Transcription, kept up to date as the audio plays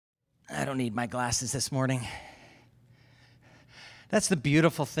I don't need my glasses this morning. That's the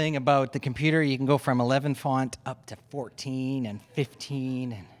beautiful thing about the computer. You can go from 11 font up to 14 and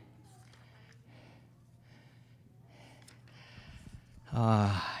 15.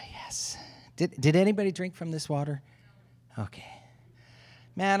 Yes. Did anybody drink from this water? Okay.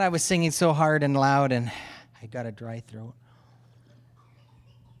 Man, I was singing so hard and loud, and I got a dry throat.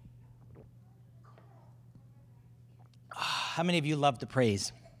 How many of you love to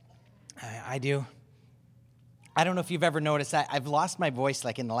praise? I do. I don't know if you've ever noticed that. I've lost my voice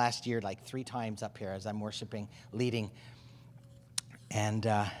like in the last year, like 3 times up here as I'm worshiping, leading. And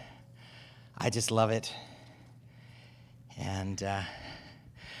I just love it. And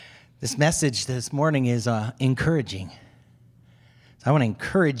this message this morning is encouraging. So I want to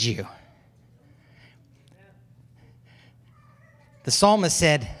encourage you. The psalmist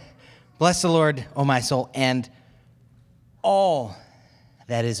said, "Bless the Lord, O my soul, and all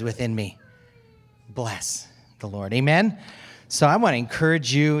that is within me. Bless the Lord." Amen? So I want to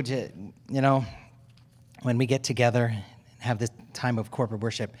encourage you to, when we get together and have this time of corporate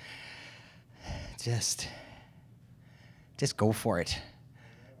worship, just go for it.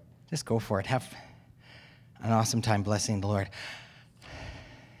 Just go for it. Have an awesome time blessing the Lord.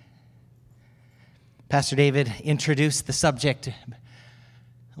 Pastor David introduced the subject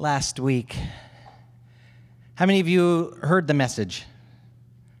last week. How many of you heard the message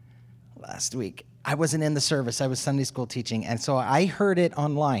last week? I wasn't in the service. I was Sunday school teaching, and so I heard it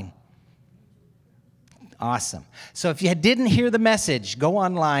online. Awesome. So if you didn't hear the message, go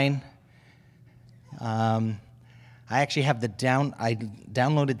online. I actually have I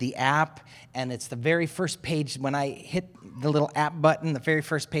downloaded the app, and it's the very first page. When I hit the little app button, the very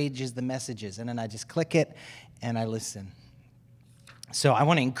first page is the messages, and then I just click it, and I listen. So I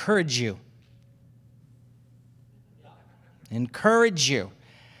want to encourage you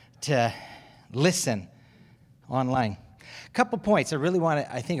to listen online. A couple points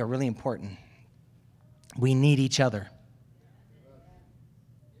I think are really important. We need each other.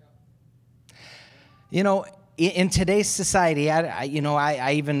 In today's society, I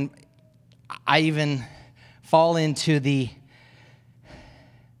even fall into the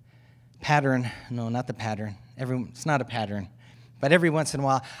pattern. No, not the pattern. It's not a pattern. But every once in a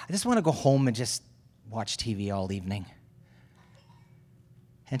while, I just want to go home and just watch TV all evening.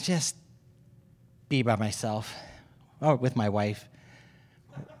 And just be by myself, or with my wife.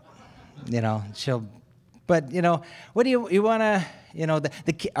 What do you want to,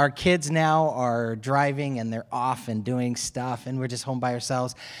 our kids now are driving and they're off and doing stuff, and we're just home by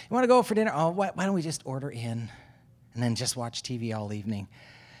ourselves. You want to go for dinner? Oh, why don't we just order in and then just watch TV all evening?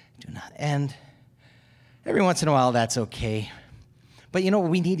 And every once in a while, that's okay. But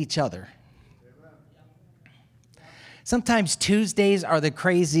we need each other. Sometimes Tuesdays are the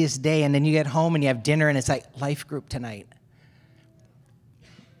craziest day, and then you get home and you have dinner, and it's like life group tonight.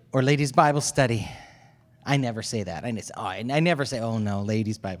 Or ladies' Bible study. I never say that. I never say, "Oh no,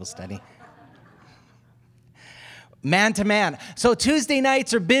 ladies' Bible study." Man to man. So Tuesday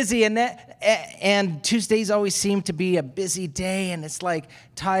nights are busy, and Tuesdays always seem to be a busy day, and it's like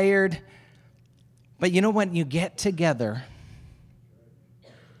tired. But when you get together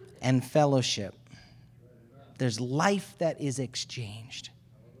and fellowship, there's life that is exchanged.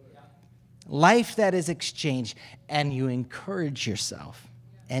 Life that is exchanged, and you encourage yourself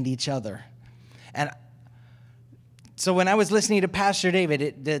and each other. And so when I was listening to Pastor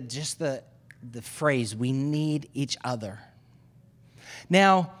David, the phrase, "we need each other."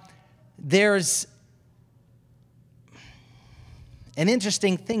 Now, there's an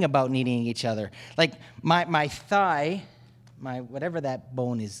interesting thing about needing each other. Like my thigh, whatever that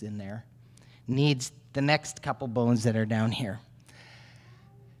bone is in there, needs the next couple bones that are down here.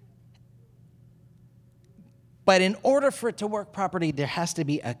 But in order for it to work properly, there has to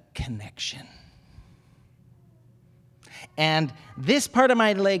be a connection. And this part of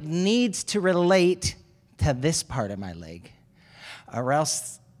my leg needs to relate to this part of my leg, or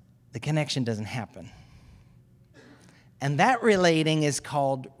else the connection doesn't happen. And that relating is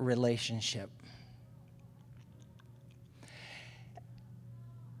called relationship.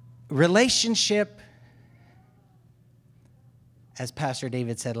 Relationship, as Pastor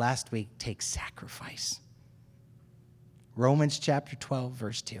David said last week, takes sacrifice. Romans chapter 12,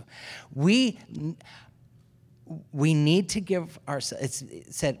 verse 2. We need to give ourselves,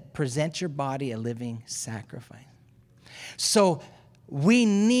 it said, present your body a living sacrifice. So we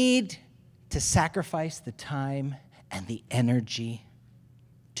need to sacrifice the time and the energy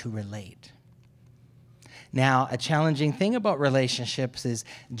to relate. Now, a challenging thing about relationships is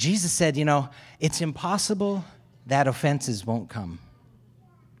Jesus said, it's impossible that offenses won't come.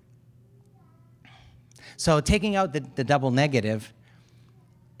 So taking out the double negative,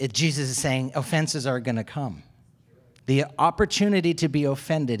 Jesus is saying offenses are going to come. The opportunity to be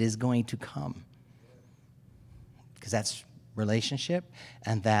offended is going to come. Because that's relationship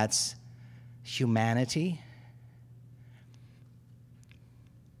and that's humanity.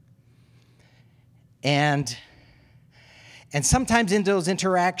 And sometimes in those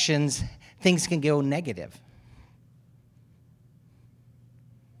interactions, things can go negative.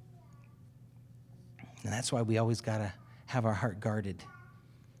 And that's why we always got to have our heart guarded.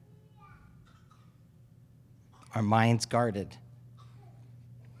 Our minds guarded.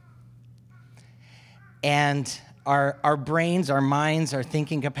 And our brains, our minds, our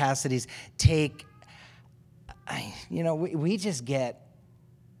thinking capacities we just get,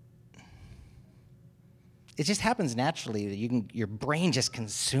 it just happens naturally. Your brain just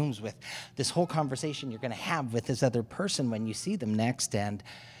consumes with this whole conversation you're going to have with this other person when you see them next.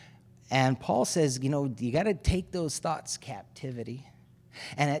 And Paul says, you got to take those thoughts captivity.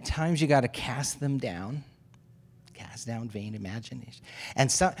 And at times you got to cast them down. Cast down vain imagination.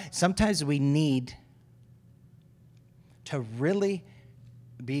 And sometimes we need to really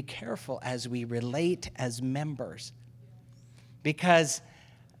be careful as we relate as members. Because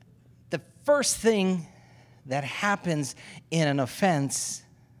the first thing that happens in an offense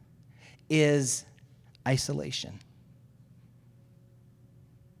is isolation.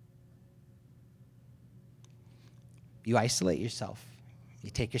 You isolate yourself. You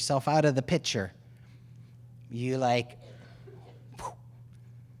take yourself out of the picture. You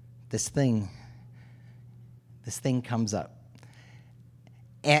this thing comes up.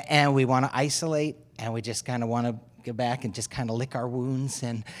 And we want to isolate, and we just kind of want to go back and just kind of lick our wounds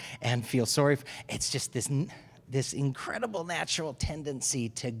and feel sorry. It's just this incredible natural tendency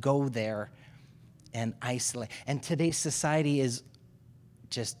to go there and isolate. And today's society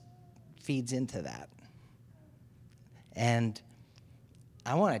just feeds into that. And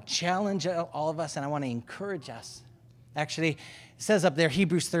I want to challenge all of us, and I want to encourage us. Actually, it says up there,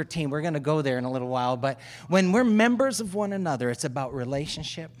 Hebrews 13. We're going to go there in a little while. But when we're members of one another, it's about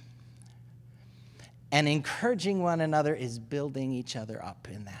relationship. And encouraging one another is building each other up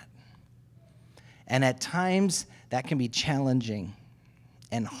in that. And at times, that can be challenging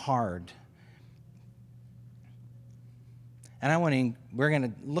and hard. And we're going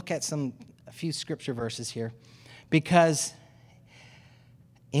to look at a few scripture verses here, because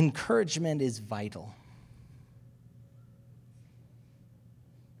encouragement is vital.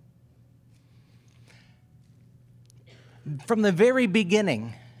 From the very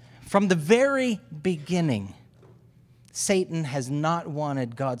beginning, Satan has not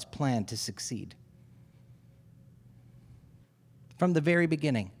wanted God's plan to succeed. From the very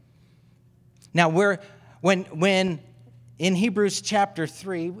beginning. Now, when in Hebrews chapter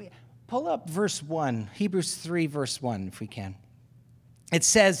 3, pull up verse 1, Hebrews 3, verse 1, if we can. It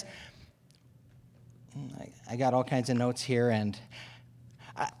says, I got all kinds of notes here, and,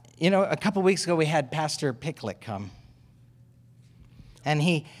 a couple weeks ago we had Pastor Picklick come. And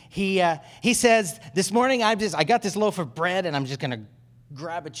he says, this morning I got this loaf of bread, and I'm just going to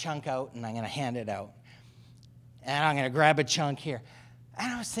grab a chunk out, and I'm going to hand it out. And I'm going to grab a chunk here.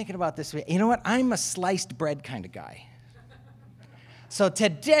 And I was thinking about this. You know what? I'm a sliced bread kind of guy. So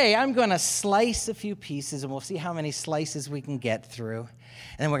today I'm going to slice a few pieces, and we'll see how many slices we can get through.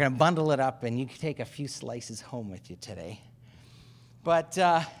 And then we're going to bundle it up, and you can take a few slices home with you today. But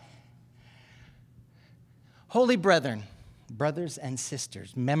holy brethren, brothers and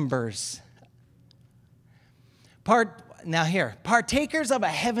sisters, members, partakers of a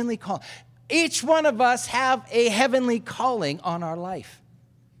heavenly call. Each one of us have a heavenly calling on our life.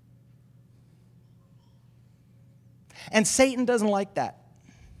 And Satan doesn't like that.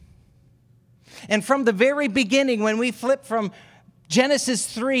 And from the very beginning, when we flip from Genesis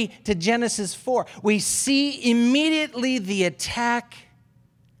 3 to Genesis 4, we see immediately the attack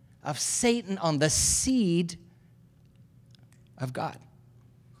of Satan on the seed of God.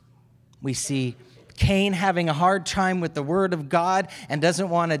 We see Cain having a hard time with the word of God and doesn't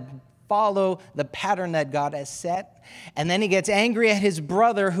want to follow the pattern that God has set. And then he gets angry at his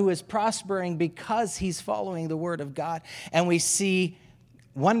brother who is prospering because he's following the word of God. And we see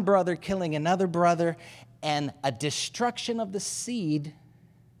one brother killing another brother and a destruction of the seed.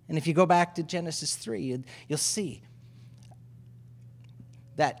 And if you go back to Genesis 3, you'll see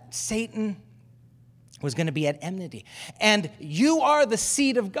that Satan was going to be at enmity. And you are the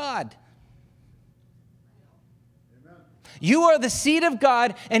seed of God. Amen. You are the seed of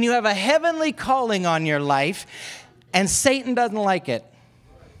God, and you have a heavenly calling on your life, and Satan doesn't like it.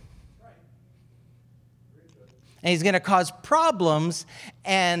 And he's going to cause problems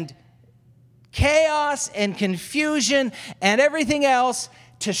and chaos and confusion and everything else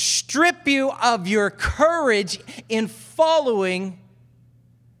to strip you of your courage in following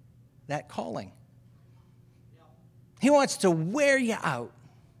that calling. He wants to wear you out.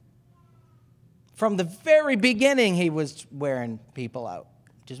 From the very beginning, he was wearing people out,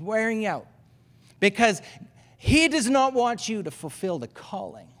 just wearing you out. Because he does not want you to fulfill the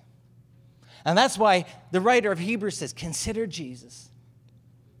calling. And that's why the writer of Hebrews says, consider Jesus.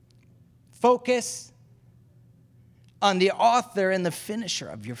 Focus on the author and the finisher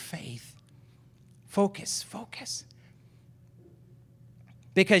of your faith. Focus.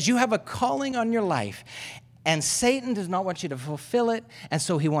 Because you have a calling on your life, and Satan does not want you to fulfill it, and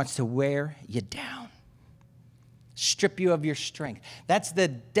so he wants to wear you down. Strip you of your strength. That's the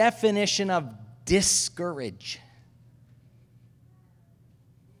definition of discourage.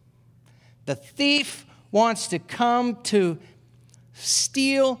 The thief wants to come to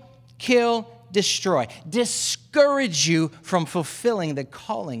steal, kill, destroy. Discourage you from fulfilling the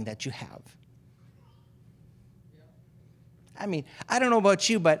calling that you have. I mean, I don't know about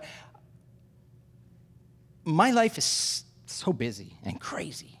you, but my life is so busy and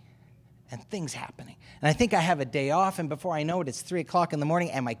crazy and things happening. And I think I have a day off, and before I know it, it's 3 o'clock in the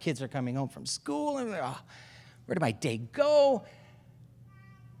morning, and my kids are coming home from school, and where did my day go?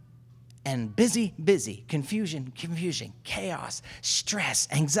 And busy, confusion, chaos, stress,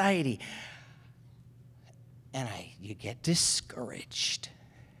 anxiety. And you get discouraged.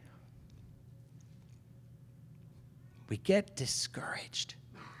 We get discouraged.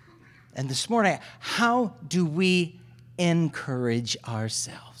 And this morning, how do we encourage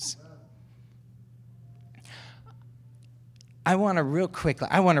ourselves? I want to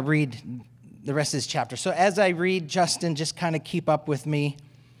read the rest of this chapter. So as I read, Justin, just kind of keep up with me.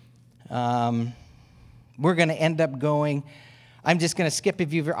 We're going to end up going, I'm just going to skip a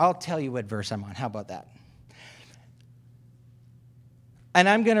few. I'll tell you what verse I'm on. How about that? And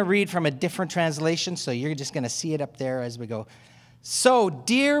I'm going to read from a different translation, so you're just going to see it up there as we go. So,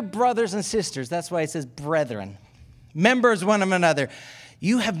 dear brothers and sisters, that's why it says brethren, members one of another,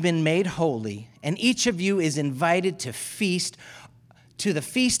 you have been made holy, and each of you is invited to the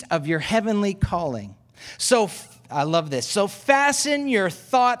feast of your heavenly calling. So, I love this. So fasten your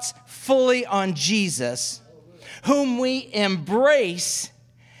thoughts fully on Jesus, whom we embrace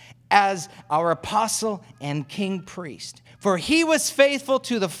as our apostle and king priest. For he was faithful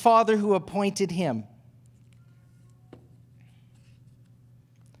to the Father who appointed him.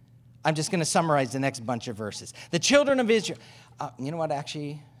 I'm just going to summarize the next bunch of verses. The children of Israel. You know what,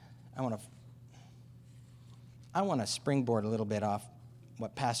 actually, I want to springboard a little bit off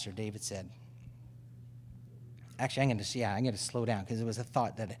what Pastor David said. Actually, I'm going to slow down because it was a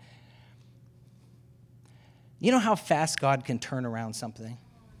thought that, you know how fast God can turn around something?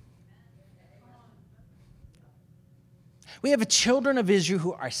 We have a children of Israel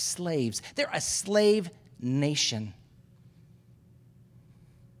who are slaves. They're a slave nation.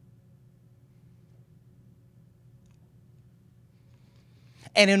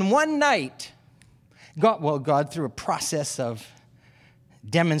 And in one night, God through a process of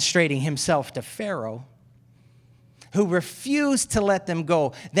demonstrating himself to Pharaoh, who refused to let them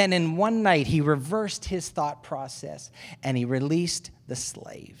go. Then in one night, he reversed his thought process and he released the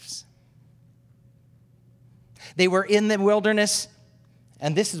slaves. They were in the wilderness,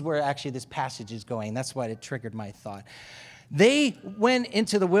 and this is where actually this passage is going. That's why it triggered my thought. They went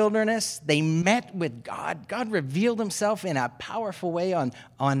into the wilderness. They met with God. God revealed himself in a powerful way on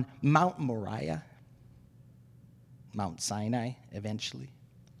Mount Moriah, Mount Sinai eventually.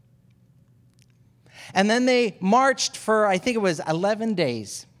 And then they marched for, I think it was 11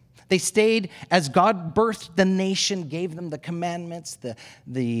 days. They stayed as God birthed the nation, gave them the commandments,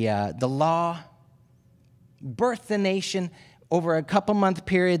 the law, birthed the nation. Over a couple-month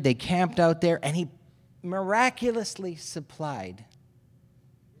period, they camped out there, and he miraculously supplied.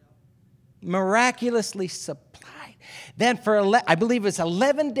 Miraculously supplied. Then for, I believe it was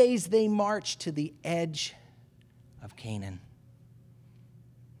 11 days, they marched to the edge of Canaan.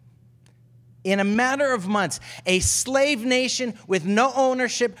 In a matter of months, a slave nation with no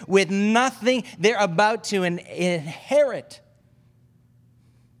ownership, with nothing, they're about to inherit.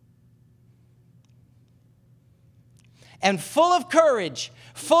 And full of courage,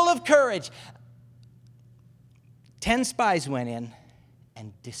 10 spies went in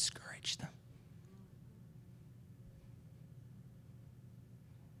and discouraged them.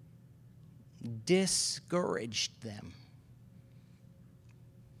 Discouraged them.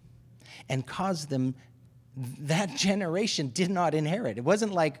 And caused them, that generation did not inherit. It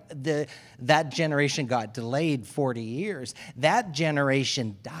wasn't like that generation got delayed 40 years. That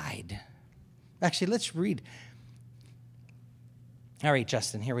generation died. Actually, let's read. All right,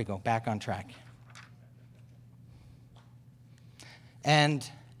 Justin, here we go. Back on track. And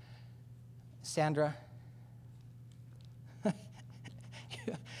Sandra,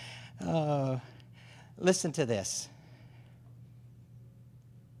 listen to this.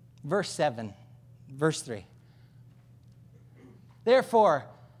 Verse 7, verse 3. Therefore,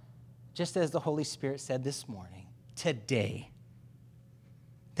 just as the Holy Spirit said this morning, today,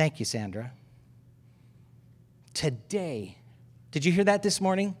 thank you, Sandra. Today, did you hear that this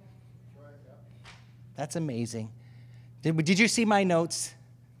morning? That's amazing. Did you see my notes?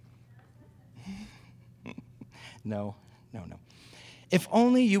 No. If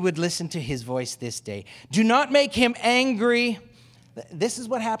only you would listen to his voice this day. Do not make him angry. This is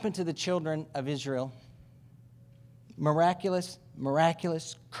what happened to the children of Israel. Miraculous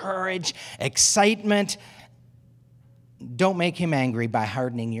courage, excitement. Don't make him angry by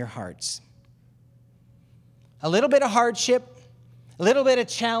hardening your hearts. A little bit of hardship, a little bit of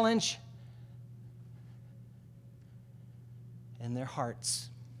challenge, and their hearts.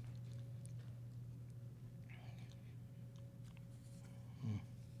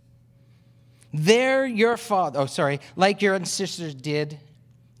 There your father, like your ancestors did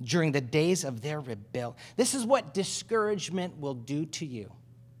during the days of their rebellion. This is what discouragement will do to you.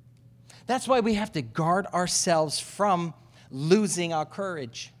 That's why we have to guard ourselves from losing our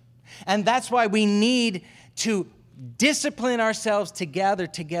courage. And that's why we need to discipline ourselves to gather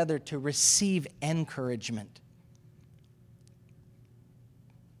together to receive encouragement.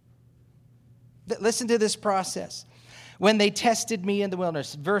 Listen to this process. When they tested me in the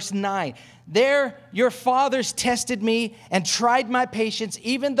wilderness. Verse 9, there your fathers tested me and tried my patience.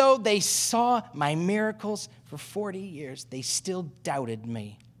 Even though they saw my miracles for 40 years, they still doubted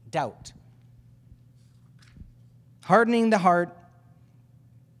me. Doubt. Hardening the heart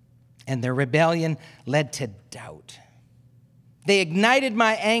and their rebellion led to doubt. They ignited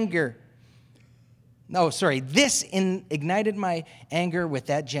my anger. This ignited my anger with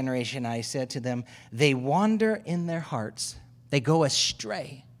that generation. I said to them, they wander in their hearts. They go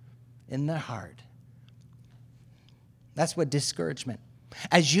astray in their heart. That's what discouragement.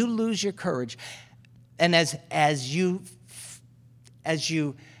 As you lose your courage, and as you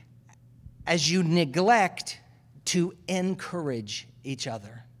neglect to encourage each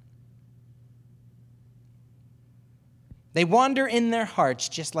other. They wander in their hearts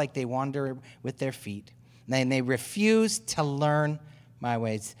just like they wander with their feet. And they refuse to learn my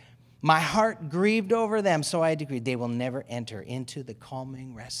ways. My heart grieved over them, so I decreed they will never enter into the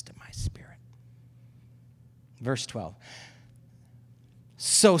calming rest of my spirit. Verse 12.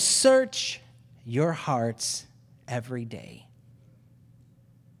 So search your hearts every day,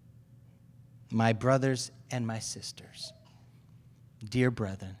 my brothers and my sisters, dear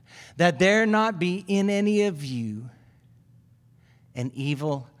brethren, that there not be in any of you an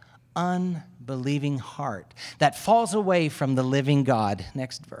evil, unbelieving heart that falls away from the living God.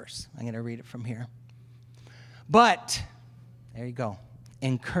 Next verse. I'm going to read it from here. But, there you go,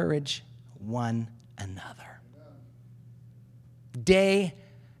 encourage one another. Day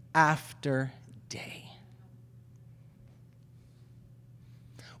after day.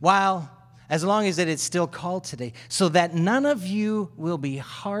 As long as it is still called today, so that none of you will be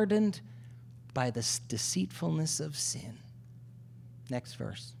hardened by the deceitfulness of sin. Next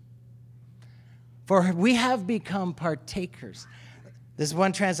verse. For we have become partakers. This is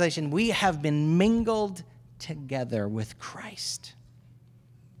one translation. We have been mingled together with Christ.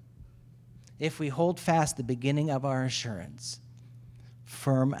 If we hold fast the beginning of our assurance,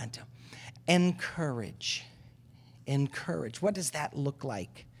 firm until. Encourage. What does that look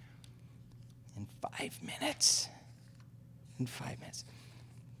like? In 5 minutes.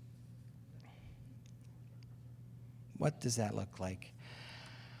 What does that look like?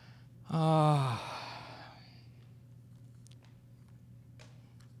 I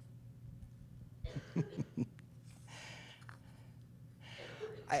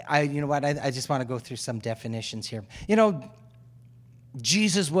just want to go through some definitions here.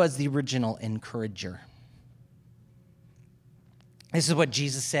 Jesus was the original encourager. This is what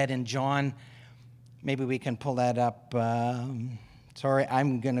Jesus said in John. Maybe we can pull that up. I'm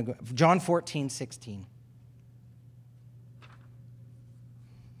going to go. John 14:16.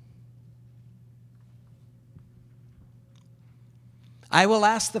 I will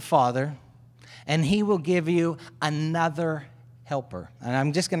ask the Father, and he will give you another helper. And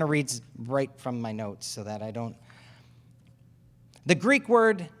I'm just going to read right from my notes so that I don't. The Greek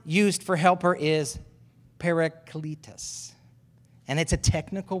word used for helper is parakletos. And it's a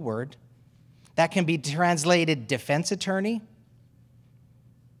technical word that can be translated defense attorney,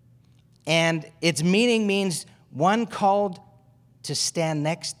 And its meaning means one called to stand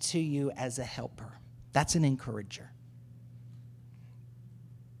next to you as a helper. That's an encourager.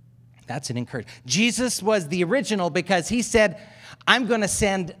 That's an encourager. Jesus was the original because he said, I'm going to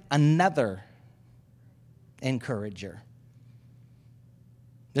send another encourager.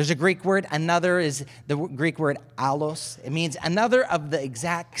 There's a Greek word, another is the Greek word allos. It means another of the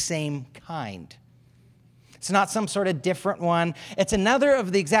exact same kind. It's not some sort of different one. It's another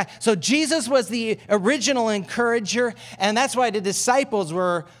of the exact. So Jesus was the original encourager, and that's why the disciples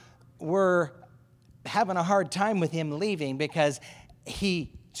were having a hard time with him leaving, because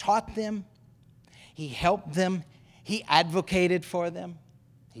he taught them, he helped them, he advocated for them,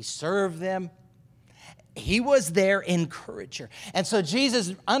 he served them. He was their encourager. And so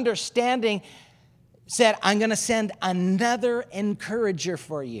Jesus, understanding, said, I'm going to send another encourager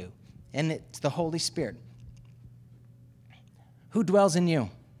for you. And it's the Holy Spirit. Who dwells in you?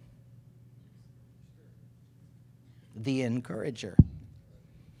 The encourager.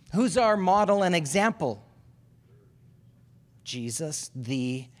 Who's our model and example? Jesus,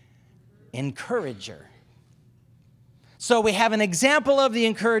 the encourager. So we have an example of the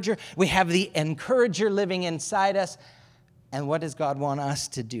encourager. We have the encourager living inside us. And what does God want us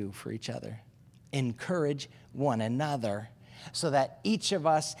to do for each other? Encourage one another so that each of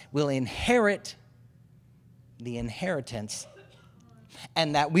us will inherit the inheritance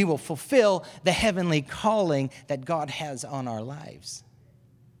and that we will fulfill the heavenly calling that God has on our lives.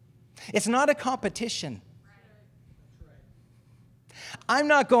 It's not a competition. I'm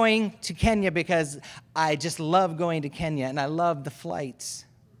not going to Kenya because I just love going to Kenya and I love the flights.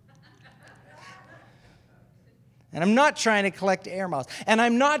 And I'm not trying to collect air miles. And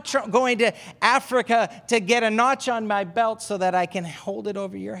I'm not going to Africa to get a notch on my belt so that I can hold it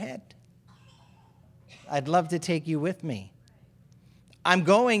over your head. I'd love to take you with me. I'm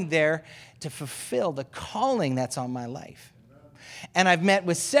going there to fulfill the calling that's on my life. And I've met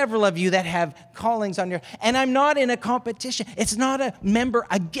with several of you that have callings on your, and I'm not in a competition. It's not a member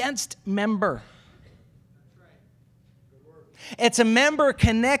against member. It's a member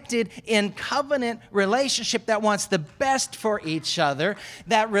connected in covenant relationship that wants the best for each other,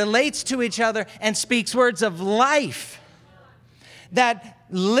 that relates to each other and speaks words of life, that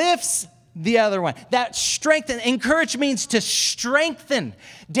lifts the other one, that strengthen. Encourage means to strengthen.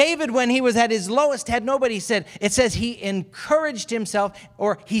 David, when he was at his lowest, had nobody. It says he encouraged himself,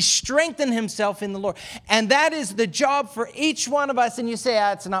 or he strengthened himself in the Lord. And that is the job for each one of us. And you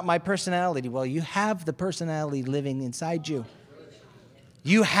say, it's not my personality. Well, you have the personality living inside you.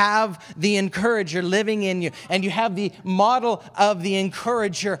 You have the encourager living in you, and you have the model of the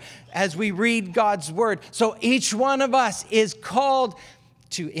encourager as we read God's word. So each one of us is called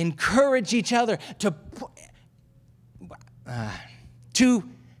to encourage each other, to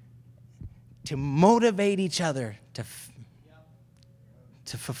motivate each other to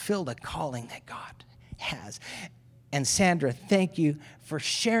fulfill the calling that God has. And Sandra, thank you for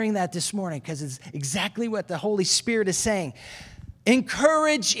sharing that this morning, because it's exactly what the Holy Spirit is saying.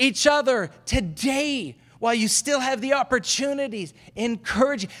 Encourage each other today while you still have the opportunities.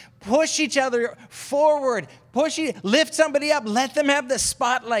 Encourage, push each other forward. Lift somebody up. Let them have the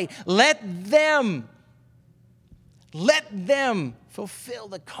spotlight. Let them fulfill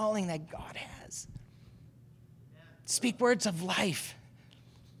the calling that God has. Speak words of life.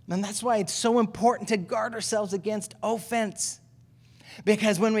 And that's why it's so important to guard ourselves against offense.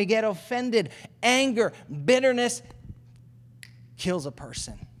 Because when we get offended, anger, bitterness kills a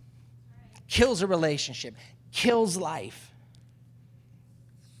person, kills a relationship, kills life.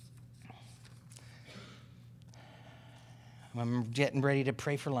 I'm getting ready to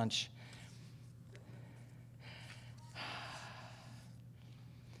pray for lunch.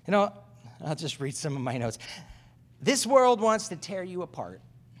 You know, I'll just read some of my notes. This world wants to tear you apart,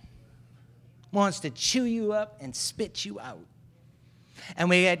 wants to chew you up and spit you out. And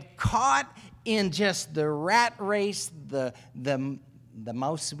we get caught in just the rat race, the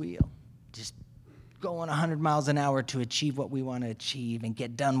mouse wheel, just going 100 miles an hour to achieve what we want to achieve and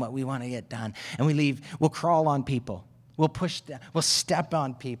get done what we want to get done. And we'll crawl on people. We'll push down. We'll step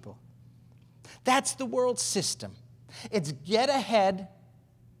on people. That's the world system. It's get ahead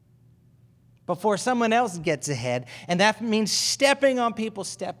before someone else gets ahead. And that means stepping on people,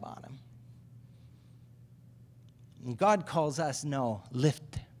 step on them. And God calls us, no,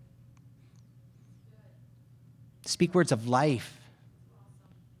 lift. Speak words of life.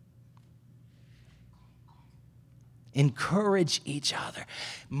 Encourage each other.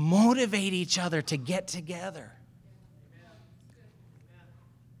 Motivate each other to get together.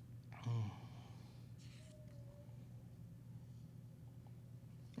 Hmm.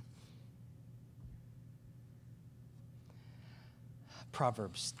 'Cause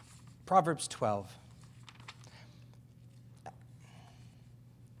Proverbs 12.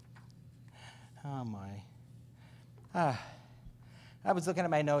 Oh, my. I was looking at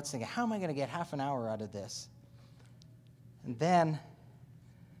my notes thinking, how am I going to get half an hour out of this? And then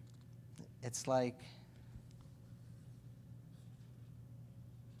it's like,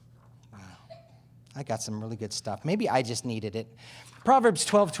 wow, I got some really good stuff. Maybe I just needed it. Proverbs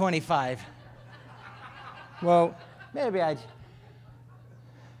 12:25. Well, maybe I...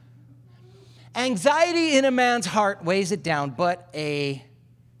 Anxiety in a man's heart weighs it down, but a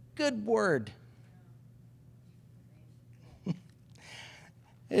good word.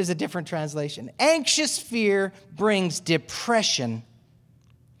 There's a different translation. Anxious fear brings depression,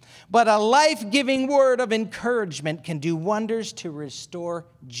 but a life-giving word of encouragement can do wonders to restore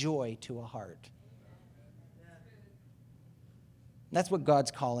joy to a heart. That's what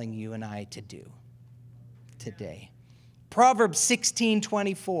God's calling you and I to do today. Proverbs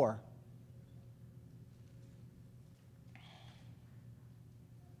 16:24.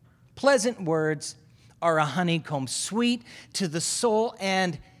 Pleasant words are a honeycomb, sweet to the soul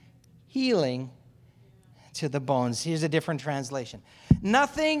and healing to the bones. Here's a different translation.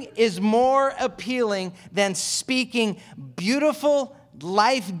 Nothing is more appealing than speaking beautiful,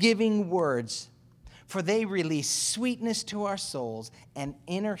 life-giving words, for they release sweetness to our souls and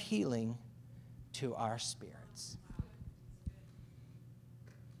inner healing to our spirits.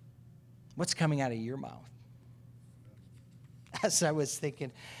 What's coming out of your mouth? As I was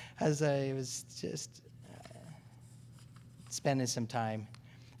thinking, as I was just spending some time,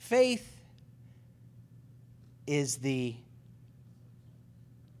 faith is the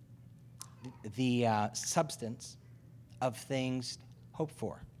substance of things hoped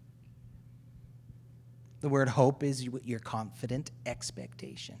for. The word hope is your confident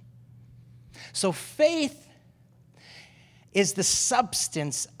expectation. So faith is the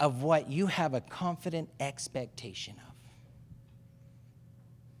substance of what you have a confident expectation of.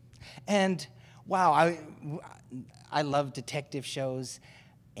 And wow, I love detective shows,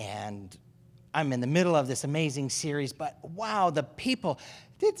 and I'm in the middle of this amazing series, but wow, the people,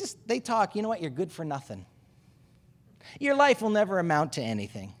 they talk, you know what, you're good for nothing. Your life will never amount to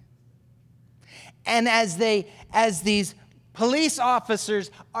anything. And as these police officers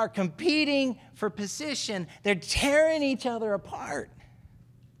are competing for position, they're tearing each other apart.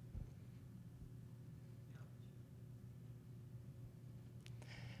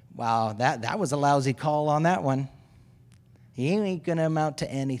 Wow, that was a lousy call on that one. He ain't going to amount to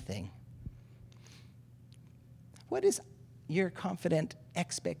anything. What is your confident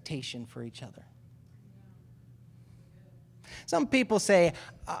expectation for each other? Some people say,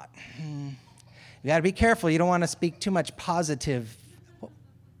 you got to be careful. You don't want to speak too much positive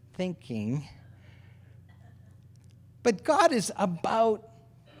thinking. But God is about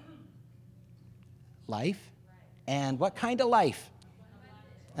life. And what kind of life?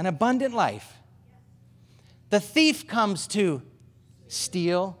 An abundant life. The thief comes to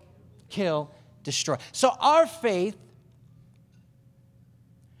steal, kill, destroy. So our faith,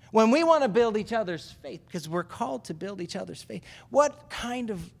 when we want to build each other's faith, because we're called to build each other's faith, what kind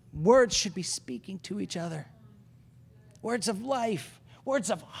of words should be speaking to each other? Words of life, words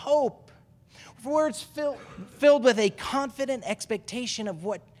of hope, words filled with a confident expectation of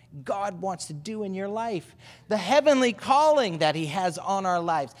what God wants to do in your life. The heavenly calling that He has on our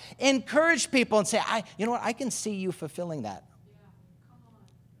lives. Encourage people and say, you know what, I can see you fulfilling that.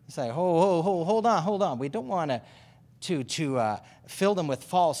 Say, hold on. We don't want to fill them with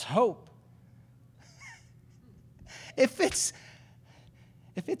false hope. If it's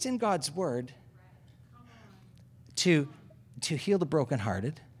in God's word to heal the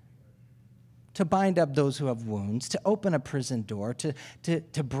brokenhearted, to bind up those who have wounds, to open a prison door, to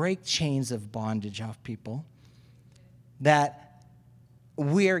break chains of bondage off people, that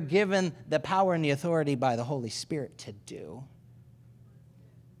we are given the power and the authority by the Holy Spirit to do.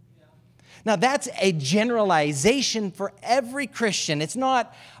 Now, that's a generalization for every Christian. It's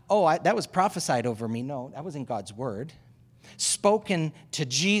not, that was prophesied over me. No, that was in God's word. Spoken to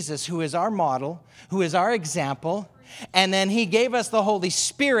Jesus, who is our model, who is our example. And then He gave us the Holy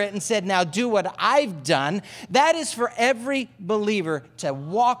Spirit and said, now do what I've done. That is for every believer to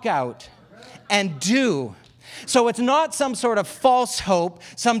walk out and do. So it's not some sort of false hope,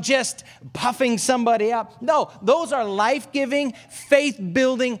 some just puffing somebody up. No, those are life-giving,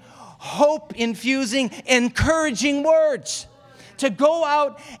 faith-building, hope-infusing, encouraging words to go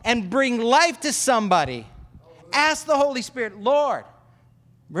out and bring life to somebody. Ask the Holy Spirit, Lord,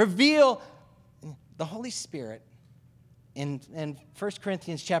 reveal. The Holy Spirit in 1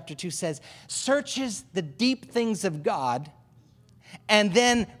 Corinthians chapter 2 says, searches the deep things of God and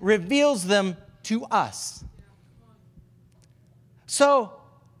then reveals them to us. So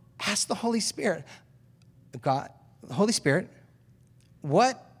ask the Holy Spirit, God, Holy Spirit,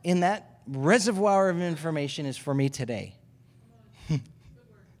 what in that reservoir of information is for me today?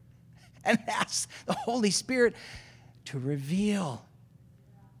 And ask the Holy Spirit to reveal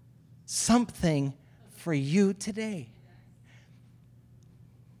something for you today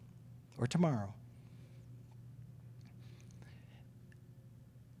or tomorrow.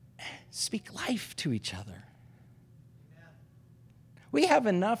 Speak life to each other. We have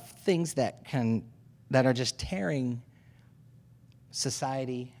enough things that are just tearing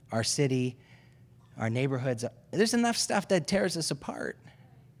society, our city, our neighborhoods. There's enough stuff that tears us apart.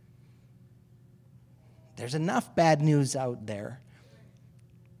 There's enough bad news out there.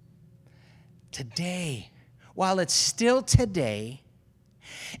 Today, while it's still today,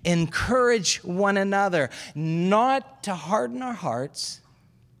 encourage one another not to harden our hearts,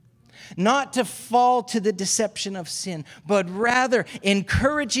 not to fall to the deception of sin, but rather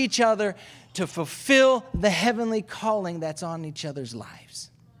encourage each other to fulfill the heavenly calling that's on each other's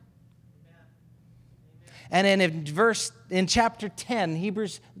lives. And then in chapter 10,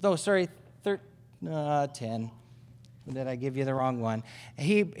 10. Did I give you the wrong one?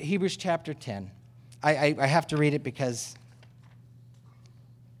 Hebrews chapter 10. I have to read it because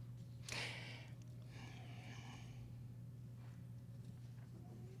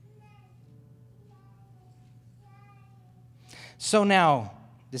so now,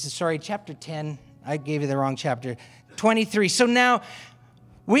 chapter 10. I gave you the wrong chapter. 23. So now,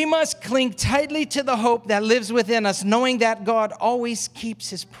 we must cling tightly to the hope that lives within us, knowing that God always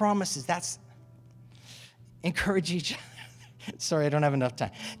keeps his promises. That's encourage each other. Sorry, I don't have enough time.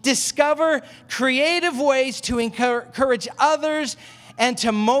 Discover creative ways to encourage others and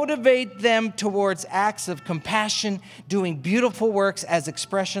to motivate them towards acts of compassion, doing beautiful works as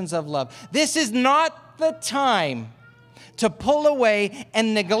expressions of love. This is not the time to pull away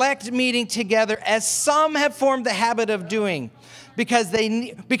and neglect meeting together, as some have formed the habit of doing,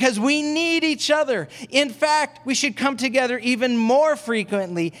 because we need each other. In fact, we should come together even more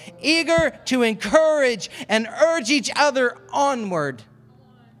frequently, eager to encourage and urge each other onward.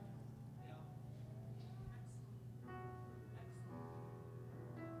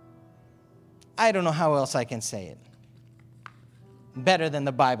 I don't know how else I can say it better than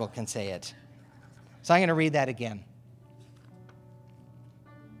the Bible can say it. So I'm going to read that again.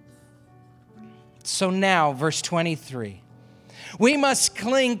 So now, verse 23. We must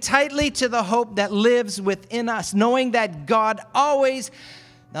cling tightly to the hope that lives within us, knowing that God always,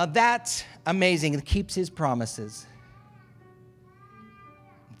 now that's amazing, keeps his promises.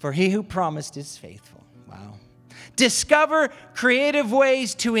 For he who promised is faithful. Wow. Discover creative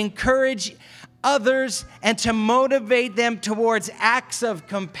ways to encourage others and to motivate them towards acts of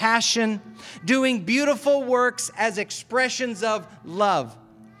compassion, doing beautiful works as expressions of love.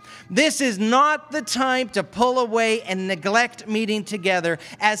 This is not the time to pull away and neglect meeting together,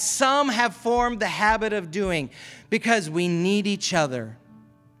 as some have formed the habit of doing, because we need each other.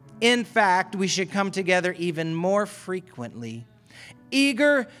 In fact, we should come together even more frequently,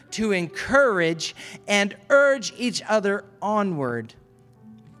 eager to encourage and urge each other onward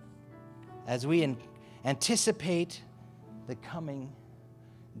as we anticipate the coming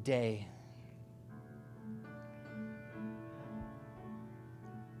day.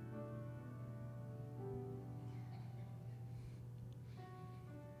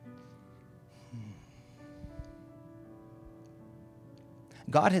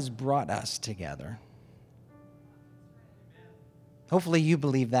 God has brought us together. Hopefully you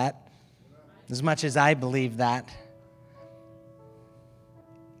believe that as much as I believe that.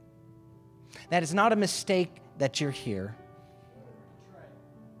 That it's not a mistake that you're here.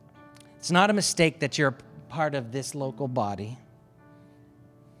 It's not a mistake that you're part of this local body.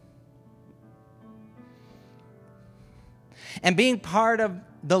 And being part of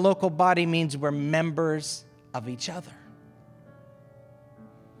the local body means we're members of each other.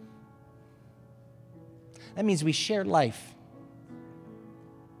 That means we share life.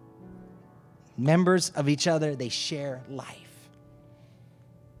 Members of each other, they share life.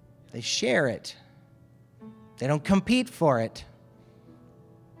 They share it. They don't compete for it.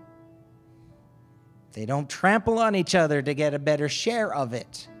 They don't trample on each other to get a better share of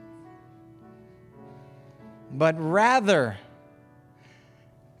it. But rather,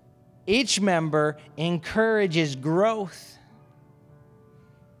 each member encourages growth,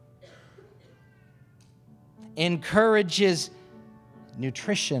 encourages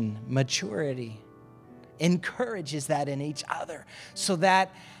nutrition, maturity, encourages that in each other, so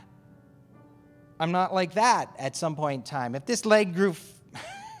that I'm not like that at some point in time. If this leg grew,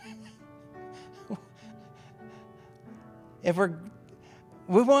 if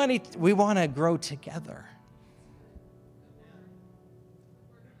we want to grow together.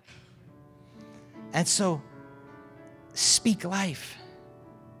 And so, speak life.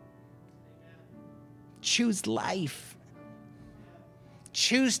 Choose life.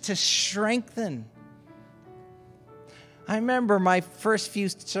 Choose to strengthen. I remember my first few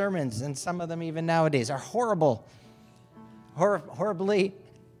sermons, and some of them even nowadays are horribly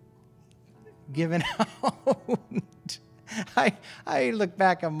given out. I look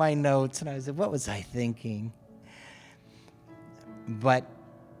back on my notes and I said, what was I thinking? But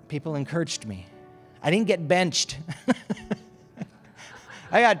people encouraged me. I didn't get benched.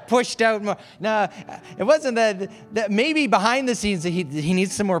 I got pushed out more. No, it wasn't that maybe behind the scenes that he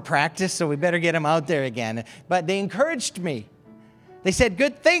needs some more practice, so we better get him out there again. But they encouraged me. They said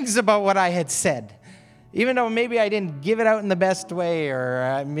good things about what I had said. Even though maybe I didn't give it out in the best way,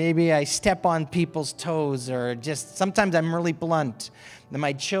 or maybe I step on people's toes, or just sometimes I'm really blunt. And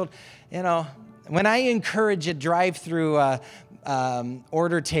my children, when I encourage a drive-through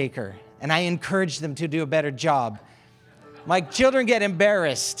order taker, and I encourage them to do a better job, my children get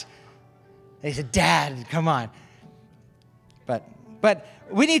embarrassed. They said, Dad, come on. But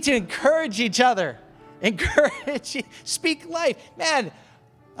we need to encourage each other. Speak life. Man,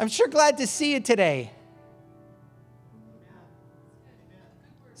 I'm sure glad to see you today.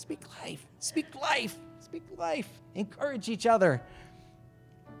 Speak life. Speak life. Speak life. Encourage each other.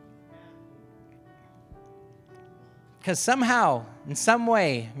 Because somehow, in some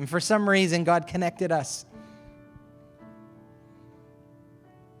way, and for some reason, God connected us.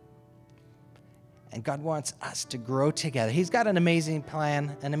 And God wants us to grow together. He's got an amazing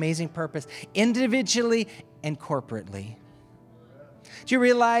plan, an amazing purpose, individually and corporately. Do you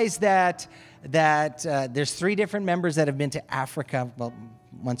realize that there's 3 different members that have been to Africa? Well,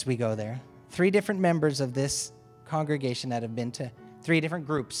 once we go there, 3 different members of this congregation that have been to 3 different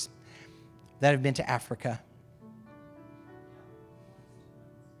groups that have been to Africa.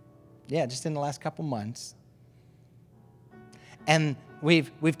 Yeah, just in the last couple months. And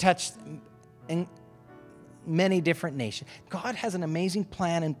we've touched in many different nations. God has an amazing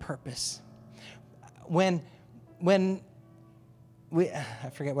plan and purpose. When I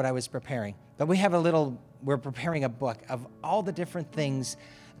forget what I was preparing, but we're preparing a book of all the different things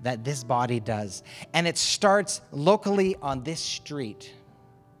that this body does. And it starts locally on this street.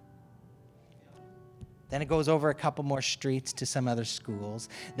 Then it goes over a couple more streets to some other schools.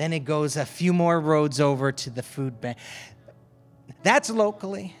 Then it goes a few more roads over to the food bank. That's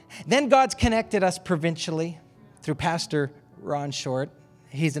locally. Then God's connected us provincially through Pastor Ron Short.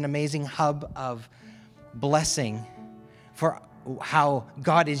 He's an amazing hub of blessing for how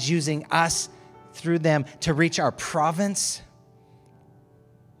God is using us through them to reach our province.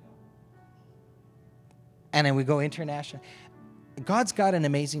 And then we go international. God's got an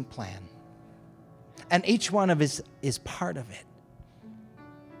amazing plan. And each one of us is part of it.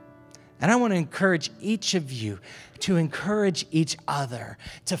 And I want to encourage each of you to encourage each other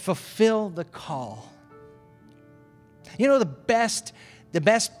to fulfill the call. You know, the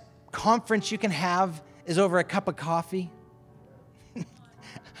best conference you can have is over a cup of coffee.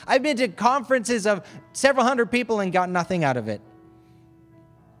 I've been to conferences of several hundred people and got nothing out of it.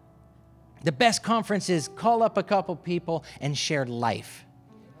 The best conference is call up a couple people and share life.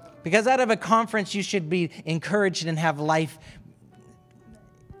 Because out of a conference, you should be encouraged and have life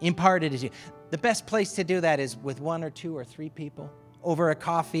imparted to you. The best place to do that is with 1 or 2 or 3 people over a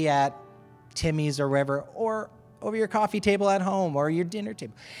coffee at Timmy's or wherever, or over your coffee table at home or your dinner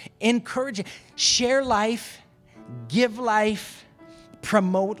table. Encourage it. Share life, give life,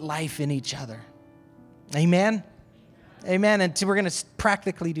 promote life in each other. Amen? Amen. And we're going to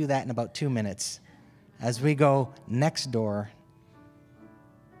practically do that in about 2 minutes as we go next door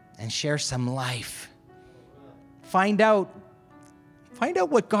and share some life. Find out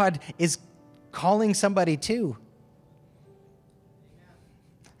what God is calling somebody to.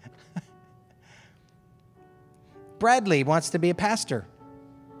 Bradley wants to be a pastor.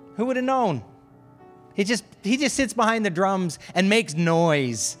 Who would have known? He just sits behind the drums and makes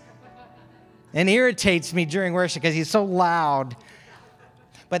noise and irritates me during worship because he's so loud.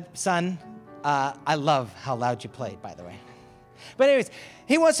 But son, I love how loud you played, by the way. But anyways,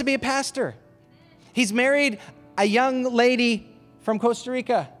 he wants to be a pastor. He's married a young lady from Costa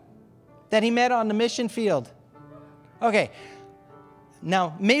Rica that he met on the mission field. Okay.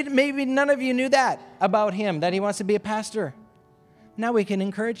 Now, maybe none of you knew that about him, that he wants to be a pastor. Now we can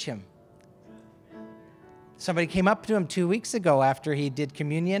encourage him. Somebody came up to him 2 weeks ago after he did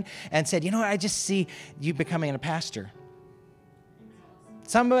communion and said, I just see you becoming a pastor.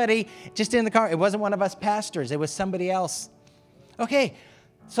 Somebody just in the car, it wasn't one of us pastors, it was somebody else. Okay,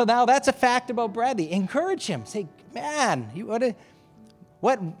 so now that's a fact about Bradley. Encourage him. Say, man,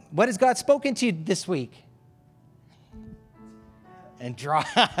 what has God spoken to you this week? And draw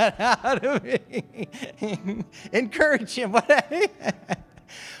it out of me. Encourage him.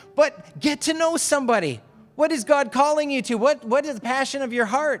 But get to know somebody. What is God calling you to? What is the passion of your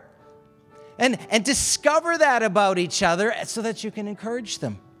heart? And discover that about each other so that you can encourage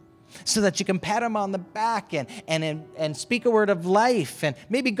them, so that you can pat them on the back and speak a word of life. And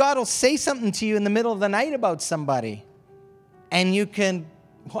maybe God will say something to you in the middle of the night about somebody. And you can,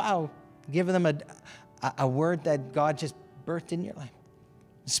 give them a word that God just birthed in your life.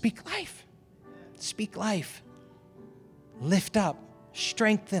 Speak life. Speak life. Lift up.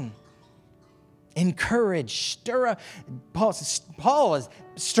 Strengthen. Encourage, stir up. Paul is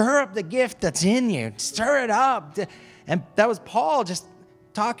stir up the gift that's in you. Stir it up. And that was Paul just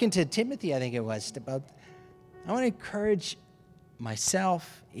talking to Timothy, I think it was, about, I want to encourage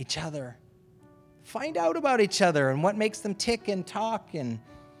myself, each other. Find out about each other and what makes them tick and talk. And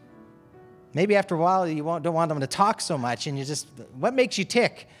maybe after a while you don't want them to talk so much, and you just, what makes you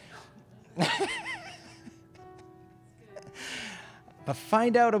tick? But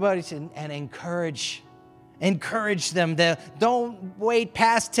find out about it and encourage them. Don't wait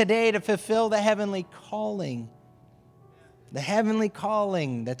past today to fulfill the heavenly calling. The heavenly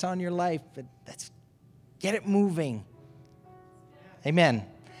calling that's on your life. Get it moving. Amen.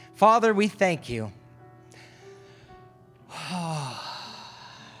 Father, we thank you.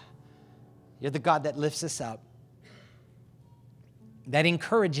 You're the God that lifts us up, that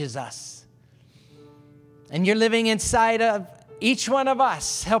encourages us. And you're living inside of each one of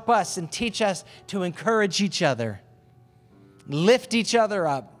us. Help us and teach us to encourage each other, lift each other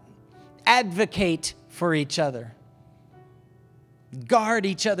up, advocate for each other, guard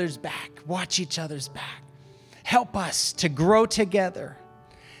each other's back, watch each other's back. Help us to grow together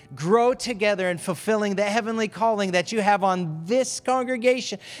in fulfilling the heavenly calling that you have on this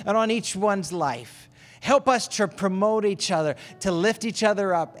congregation and on each one's life. Help us to promote each other, to lift each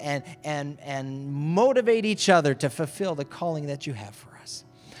other up and motivate each other to fulfill the calling that you have for us.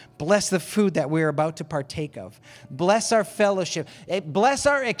 Bless the food that we're about to partake of. Bless our fellowship. Bless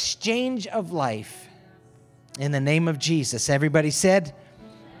our exchange of life. In the name of Jesus. Everybody said,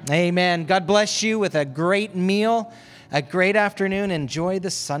 amen. God bless you with a great meal, a great afternoon. Enjoy the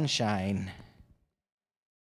sunshine.